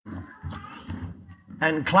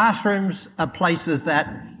And classrooms are places that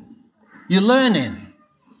you learn in.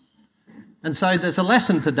 And so there's a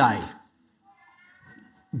lesson today.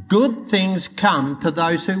 Good things come to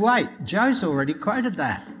those who wait. Joe's already quoted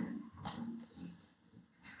that.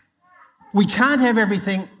 We can't have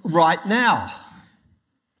everything right now.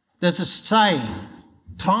 There's a saying,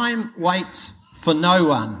 time waits for no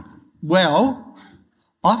one. Well,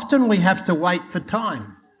 often we have to wait for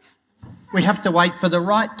time. We have to wait for the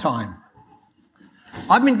right time.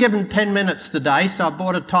 I've been given 10 minutes today, so I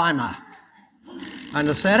bought a timer. I'm going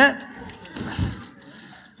to set it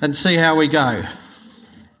and see how we go.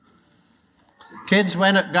 Kids,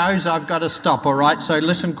 when it goes, I've got to stop, all right? So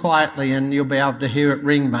listen quietly and you'll be able to hear it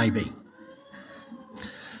ring maybe.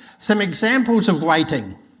 Some examples of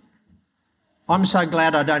waiting. I'm so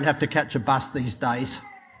glad I don't have to catch a bus these days.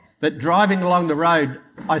 But driving along the road,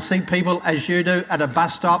 I see people, as you do, at a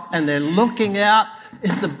bus stop and they're looking out.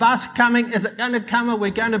 Is the bus coming? Is it going to come? Are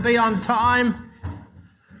we going to be on time?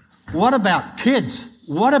 What about kids?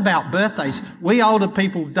 What about birthdays? We older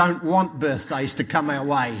people don't want birthdays to come our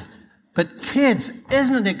way. But kids,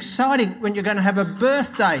 isn't it exciting when you're going to have a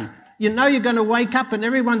birthday? You know you're going to wake up and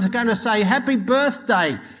everyone's going to say, happy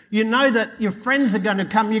birthday. You know that your friends are going to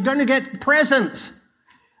come. You're going to get presents.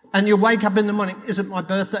 And you wake up in the morning, is it my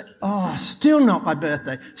birthday? Oh, still not my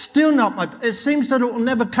birthday. Still not my... It seems that it will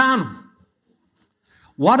never come.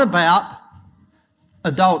 What about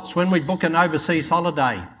adults when we book an overseas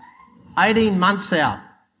holiday? 18 months out.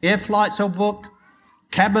 Air flights are booked.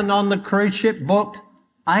 Cabin on the cruise ship booked.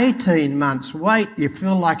 18 months wait. You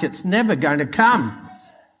feel like it's never going to come.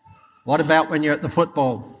 What about when you're at the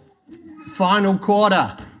football? Final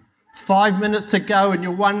quarter. 5 minutes to go and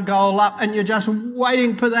you're one goal up and you're just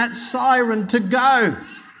waiting for that siren to go.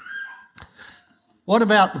 What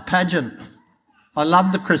about the pageant? I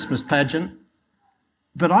love the Christmas pageant,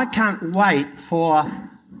 but I can't wait for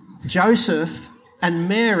Joseph and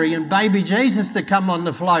Mary and baby Jesus to come on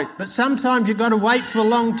the float. But sometimes you've got to wait for a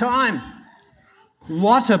long time.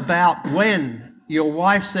 What about when your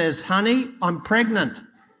wife says, honey, I'm pregnant?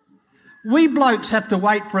 We blokes have to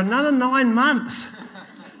wait for another 9 months.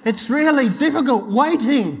 It's really difficult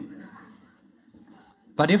waiting.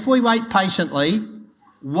 But if we wait patiently,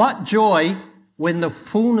 what joy when the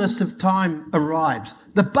fullness of time arrives.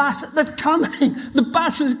 The bus, they're coming. The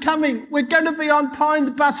bus is coming. We're going to be on time.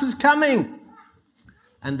 The bus is coming.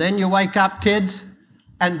 And then you wake up, kids,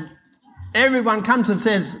 and everyone comes and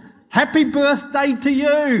says, happy birthday to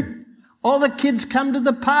you. All the kids come to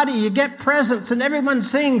the party. You get presents and everyone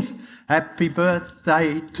sings, happy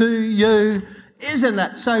birthday to you. Isn't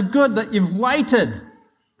that so good that you've waited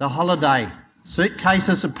the holiday?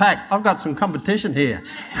 Suitcases are packed. I've got some competition here.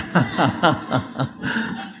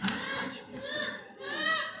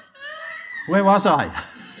 Where was I?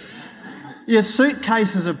 Your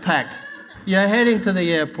suitcases are packed. You're heading to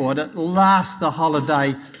the airport. At last the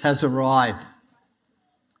holiday has arrived.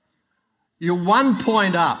 You're 1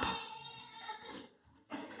 point up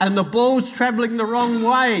and the ball's travelling the wrong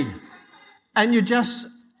way and you just...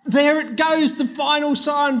 There it goes, the final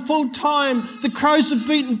sign, full time. The Crows have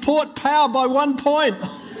beaten Port Power by 1 point.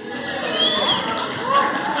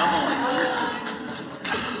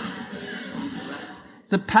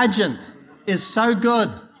 The pageant is so good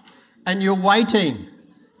and you're waiting.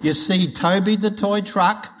 You see Toby the toy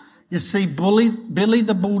truck. You see Billy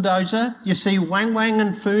the bulldozer. You see Wang Wang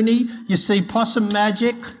and Fooney. You see Possum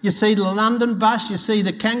Magic. You see the London bus. You see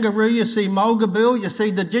the kangaroo. You see Mulga Bill. You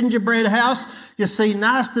see the gingerbread house. You see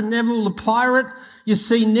Nasty Neville the pirate. You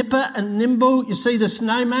see Nipper and Nimble. You see the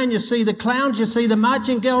snowman. You see the clowns. You see the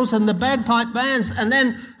marching girls and the bagpipe bands. And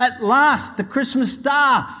then at last, the Christmas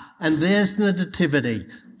star. And there's the nativity.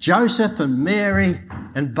 Joseph and Mary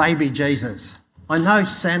and baby Jesus. I know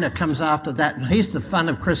Santa comes after that and he's the fun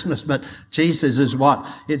of Christmas, but Jesus is what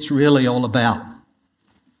it's really all about.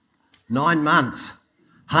 9 months.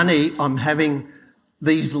 Honey, I'm having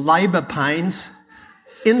these labour pains.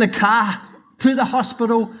 In the car to the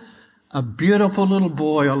hospital, a beautiful little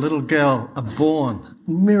boy or little girl are born.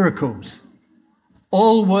 Miracles.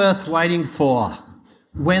 All worth waiting for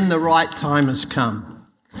when the right time has come.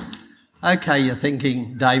 Okay, you're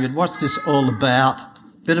thinking, David, what's this all about?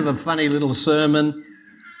 Bit of a funny little sermon.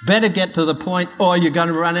 Better get to the point or you're going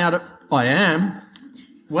to run out of... I am.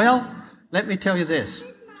 Well, let me tell you this.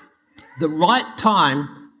 The right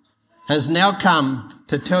time has now come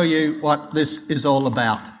to tell you what this is all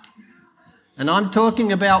about. And I'm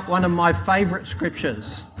talking about one of my favourite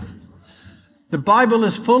scriptures. The Bible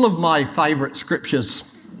is full of my favourite scriptures,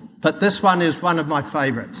 but this one is one of my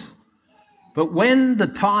favourites. But when the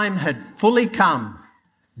time had fully come,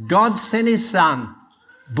 God sent his son,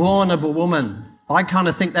 born of a woman, I kind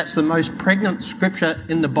of think that's the most pregnant scripture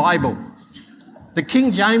in the Bible. The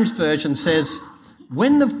King James Version says,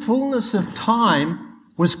 when the fullness of time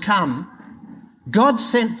was come, God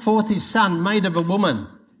sent forth his son made of a woman.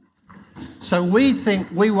 So we think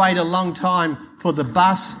we wait a long time for the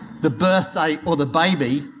bus, the birthday or the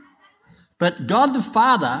baby, but God the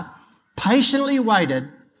Father patiently waited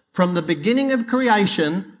from the beginning of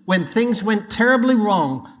creation when things went terribly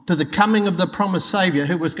wrong to the coming of the promised Saviour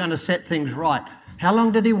who was going to set things right. How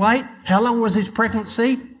long did he wait? How long was his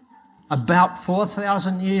pregnancy? About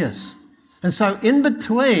 4,000 years. And so in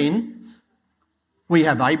between, we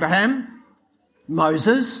have Abraham,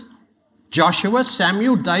 Moses, Joshua,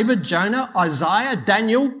 Samuel, David, Jonah, Isaiah,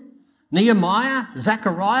 Daniel, Nehemiah,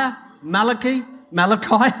 Zechariah, Malachi,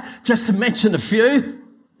 just to mention a few.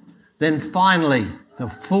 Then finally, the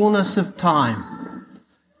fullness of time,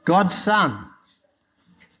 God's Son,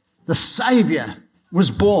 the Saviour, was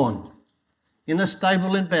born in a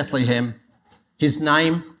stable in Bethlehem. His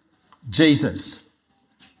name, Jesus.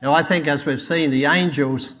 Now I think, as we've seen, the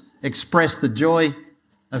angels express the joy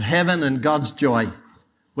of heaven and God's joy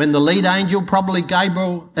when the lead angel, probably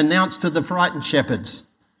Gabriel, announced to the frightened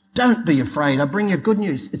shepherds, don't be afraid, I bring you good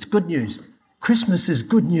news. It's good news. Christmas is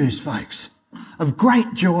good news, folks, of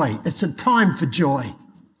great joy. It's a time for joy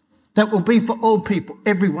that will be for all people,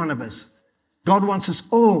 every one of us. God wants us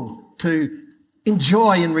all to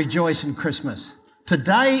enjoy and rejoice in Christmas.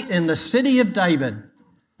 Today, in the city of David,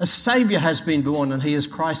 a Saviour has been born, and he is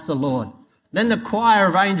Christ the Lord. Then the choir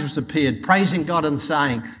of angels appeared, praising God and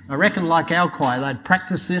saying, I reckon like our choir, they'd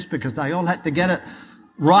practice this because they all had to get it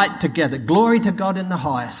right together. Glory to God in the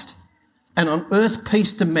highest, and on earth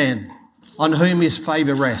peace to men, on whom his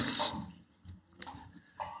favour rests.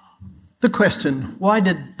 The question, why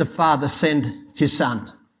did the Father send his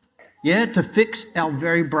Son? Yeah, to fix our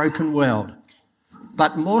very broken world.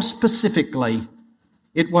 But more specifically,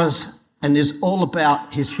 it was and is all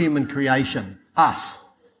about his human creation, us.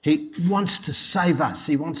 He wants to save us.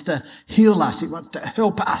 He wants to heal us. He wants to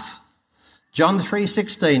help us. John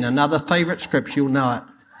 3:16, another favourite scripture, you'll know it.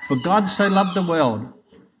 For God so loved the world,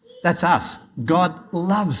 that's us. God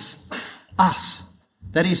loves us,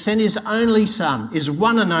 that he sent his only Son, his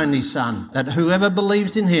one and only Son, that whoever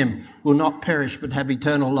believes in him will not perish but have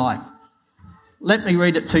eternal life. Let me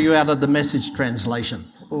read it to you out of the Message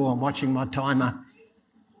translation. Oh, I'm watching my timer.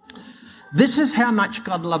 This is how much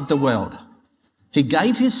God loved the world. He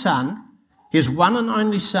gave his Son, his one and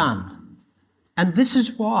only Son. And this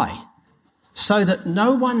is why, so that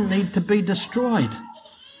no one need to be destroyed.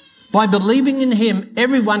 By believing in him,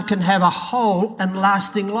 everyone can have a whole and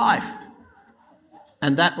lasting life.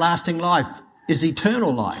 And that lasting life is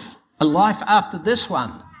eternal life, a life after this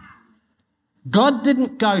one. God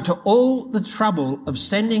didn't go to all the trouble of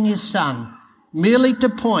sending his Son merely to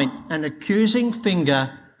point an accusing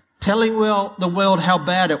finger, telling the world how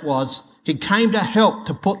bad it was. He came to help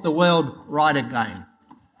to put the world right again.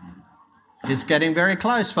 It's getting very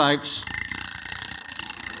close, folks.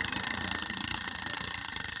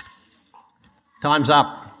 Time's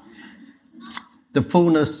up. The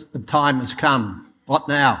fullness of time has come. What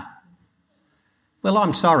now? Well,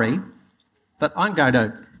 I'm sorry, but I'm going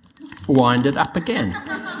to wind it up again.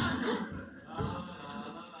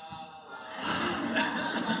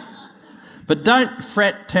 But don't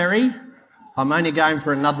fret, Terry. I'm only going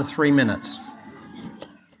for another 3 minutes.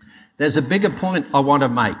 There's a bigger point I want to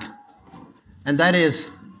make, and that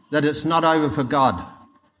is that it's not over for God.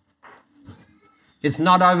 It's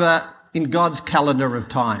not over in God's calendar of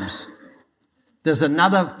times. There's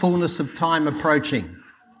another fullness of time approaching.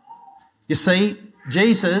 You see,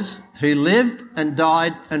 Jesus, who lived and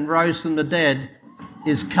died and rose from the dead,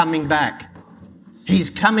 is coming back. He's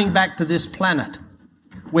coming back to this planet.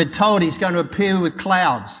 We're told he's going to appear with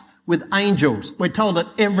clouds, with angels. We're told that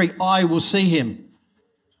every eye will see him.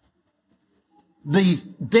 The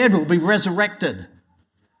dead will be resurrected.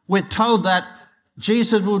 We're told that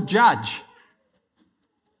Jesus will judge.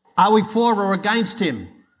 Are we for or against him?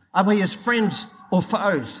 Are we his friends or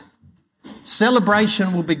foes?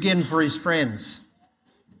 Celebration will begin for his friends.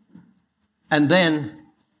 And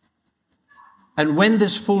when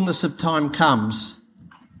this fullness of time comes,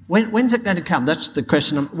 when's it going to come? That's the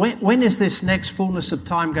question. When is this next fullness of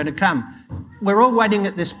time going to come? We're all waiting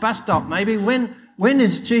at this bus stop, maybe. When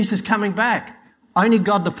is Jesus coming back? Only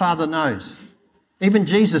God the Father knows. Even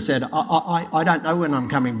Jesus said, I don't know when I'm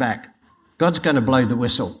coming back. God's going to blow the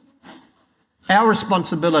whistle. Our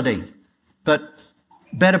responsibility, but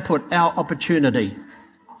better put, our opportunity.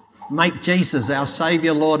 Make Jesus our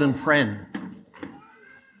Saviour, Lord and friend.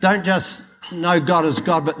 Don't just know God as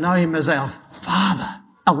God, but know him as our Father,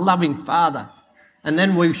 a loving Father. And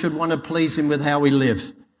then we should want to please him with how we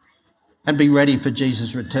live and be ready for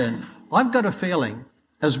Jesus' return. I've got a feeling,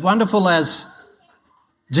 as wonderful as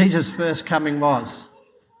Jesus' first coming was,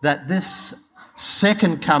 that this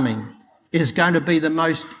second coming is going to be the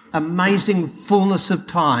most amazing fullness of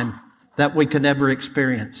time that we can ever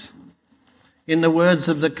experience. In the words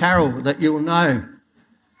of the carol that you'll know,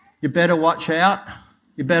 you better watch out,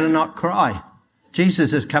 you better not cry.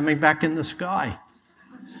 Jesus is coming back in the sky.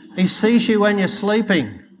 He sees you when you're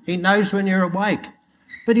sleeping. He knows when you're awake.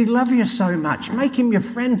 But he loves you so much. Make him your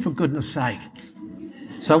friend, for goodness sake.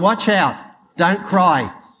 So watch out. Don't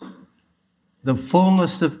cry. The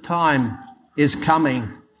fullness of time is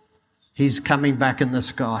coming. He's coming back in the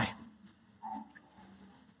sky.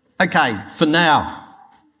 Okay, for now,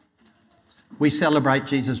 we celebrate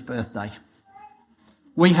Jesus' birthday.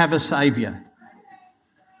 We have a Saviour.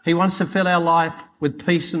 He wants to fill our life with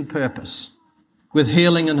peace and purpose, with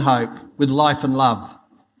healing and hope, with life and love.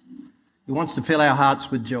 He wants to fill our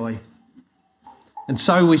hearts with joy. And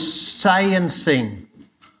so we say and sing,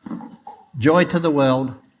 joy to the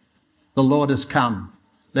world, the Lord has come.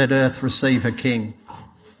 Let earth receive her King.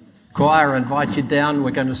 Choir, I invite you down.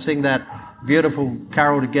 We're going to sing that beautiful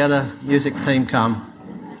carol together. Music team, come.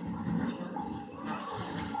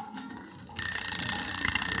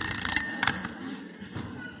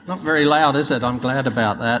 Not very loud, is it? I'm glad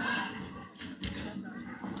about that.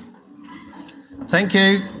 Thank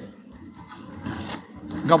you.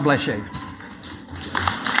 God bless you.